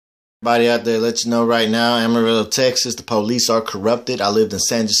Everybody out there, let you know right now, Amarillo, Texas, the police are corrupted. I lived in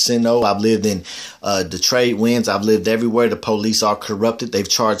San Jacinto. I've lived in the trade winds. I've lived everywhere. The police are corrupted. They've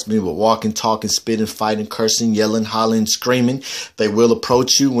charged me with walking, talking, spitting, fighting, cursing, yelling, hollering, screaming. They will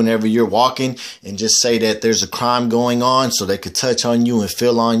approach you whenever you're walking and just say that there's a crime going on so they could touch on you and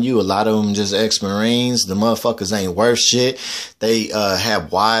feel on you. A lot of them just ex-Marines. The motherfuckers ain't worth shit. They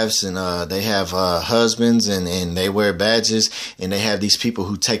have wives and they have husbands and they wear badges, and they have these people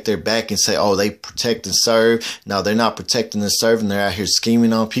who take their back and say, oh, they protect and serve. No, they're not protecting and serving. They're out here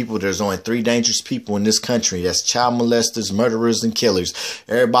scheming on people. There's only 3 dangerous people in this country. That's child molesters, murderers, and killers.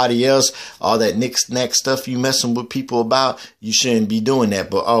 Everybody else, all that knick-knack stuff you messing with people about, you shouldn't be doing that.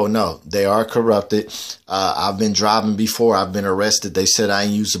 But oh no, they are corrupted. I've been driving before. I've been arrested. They said I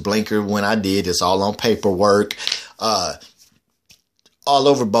ain't used a blinker when I did. It's all on paperwork. All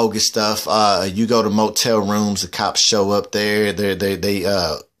over bogus stuff. You go to motel rooms, the cops show up there. They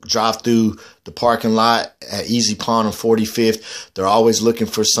drive through the parking lot at Easy Pond on 45th. They're always looking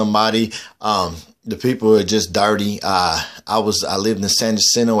for somebody. The people are just dirty. I lived in San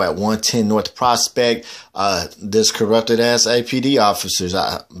Jacinto at 110 North Prospect. This corrupted ass APD officers.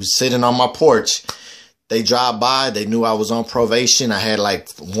 I was sitting on my porch. They drive by. They knew I was on probation. I had like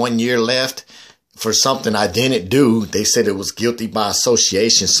 1 year left for something I didn't do. They said it was guilty by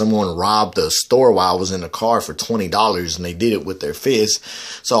association. Someone robbed a store while I was in the car for $20, and they did it with their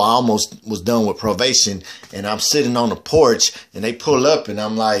fists. So I almost was done with probation, and I'm sitting on the porch, and they pull up, and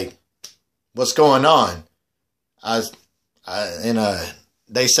I'm like, what's going on?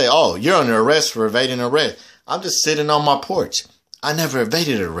 They say, oh, you're under arrest for evading arrest. I'm just sitting on my porch. I never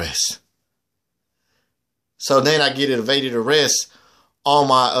evaded arrest. So then I get evaded arrest on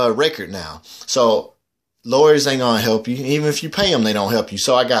my record now. So lawyers ain't gonna help you. Even if you pay them, they don't help you.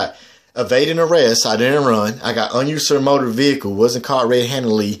 So I got evading arrest. I didn't run. I got unused motor vehicle. Wasn't caught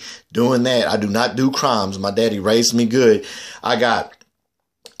red-handedly doing that. I do not do crimes. My daddy raised me good. I got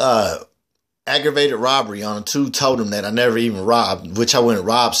aggravated robbery on a 2. Told him that I never even robbed, which I wouldn't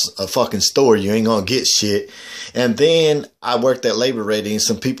rob a fucking store. You ain't gonna get shit. And then I worked at Labor Ready, and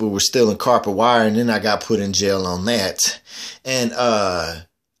some people were stealing carpet wire, and then I got put in jail on that. And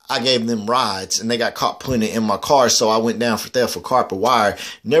I gave them rides, and they got caught putting it in my car, so I went down for theft for carpet wire.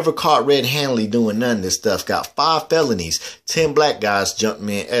 Never caught red-handedly doing none of this stuff. Got 5 felonies. 10 black guys jumped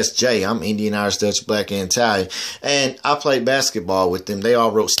me in SJ. I'm Indian, Irish, Dutch, Black, and Italian. And I played basketball with them. They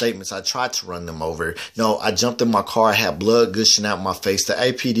all wrote statements. I tried to run them over. No, I jumped in my car. I had blood gushing out my face. The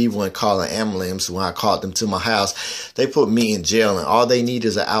APD wasn't calling ambulance when I called them to my house. They put me in jail, and all they need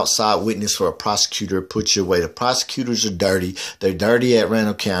is an outside witness for a prosecutor to put you away. The prosecutors are dirty. They're dirty at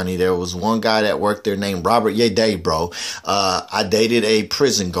Randall County. There was one guy that worked there named Robert Yday, bro. I dated a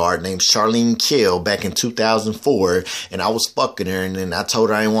prison guard named Charlene Kill back in 2004, and I was fucking her, and then I told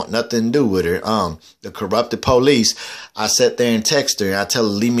her I didn't want nothing to do with her. The corrupted police, I sat there and texted her, and I tell her,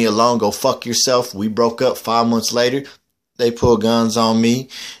 leave me alone, go fuck yourself. We broke up. 5 months later, they pulled guns on me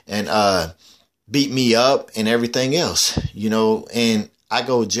and beat me up and everything else, you know, and I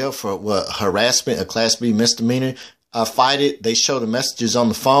go to jail for what, harassment, a Class B misdemeanor. I fight it. They show the messages on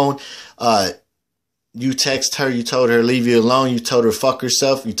the phone. You text her. You told her leave you alone. You told her fuck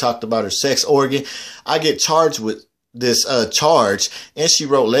herself. You talked about her sex organ. I get charged with this charge, and she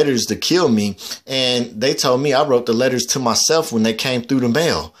wrote letters to kill me. And they told me I wrote the letters to myself when they came through the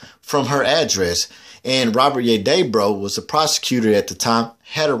mail from her address. And Robert Yday, bro, was a prosecutor at the time,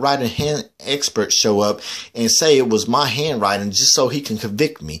 had a writing hand expert show up and say it was my handwriting just so he can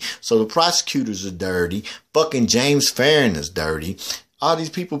convict me. So the prosecutors are dirty. Fucking James Farron is dirty. All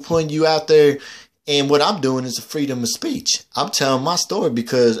these people putting you out there. And what I'm doing is a freedom of speech. I'm telling my story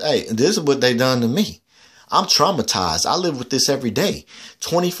because, hey, this is what they done to me. I'm traumatized. I live with this every day.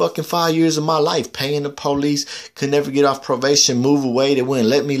 25 years of my life paying the police, could never get off probation, move away. They wouldn't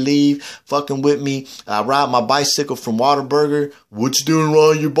let me leave, fucking with me. I ride my bicycle from Whataburger. What you doing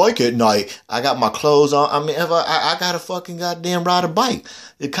riding your bike at night? I got my clothes on. I mean, I got to fucking goddamn ride a bike.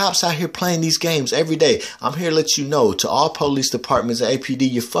 The cops out here playing these games every day. I'm here to let you know, to all police departments at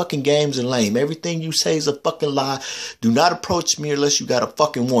APD, your fucking games are lame. Everything you say is a fucking lie. Do not approach me unless you got a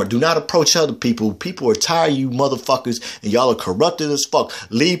fucking warrant. Do not approach other people. People are tired of you motherfuckers, and y'all are corrupted as fuck.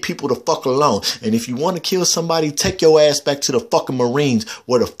 Leave people the fuck alone. And if you want to kill somebody, take your ass back to the fucking Marines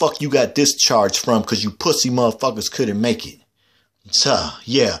where the fuck you got discharged from because you pussy motherfuckers couldn't make it. So,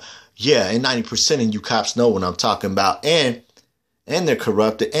 yeah, and 90% of you cops know what I'm talking about. And they're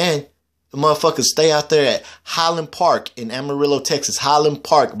corrupted. And the motherfuckers stay out there at Highland Park in Amarillo, Texas. Highland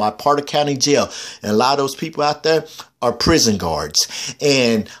Park by Porter County Jail. And a lot of those people out there are prison guards.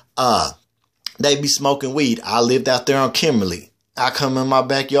 And they be smoking weed. I lived out there on Kimberly. I come in my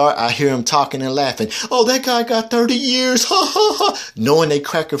backyard, I hear him talking and laughing. Oh, that guy got 30 years. Ha ha ha. Knowing they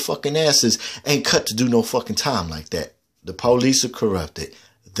crack their fucking asses, ain't cut to do no fucking time like that. The police are corrupted.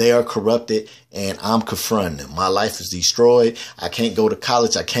 They are corrupted, and I'm confronting them. My life is destroyed. I can't go to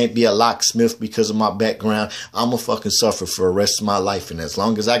college. I can't be a locksmith because of my background. I'm going to fucking suffer for the rest of my life. And as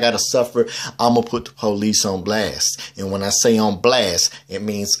long as I got to suffer, I'm going to put the police on blast. And when I say on blast, it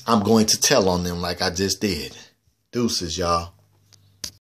means I'm going to tell on them like I just did. Deuces, y'all.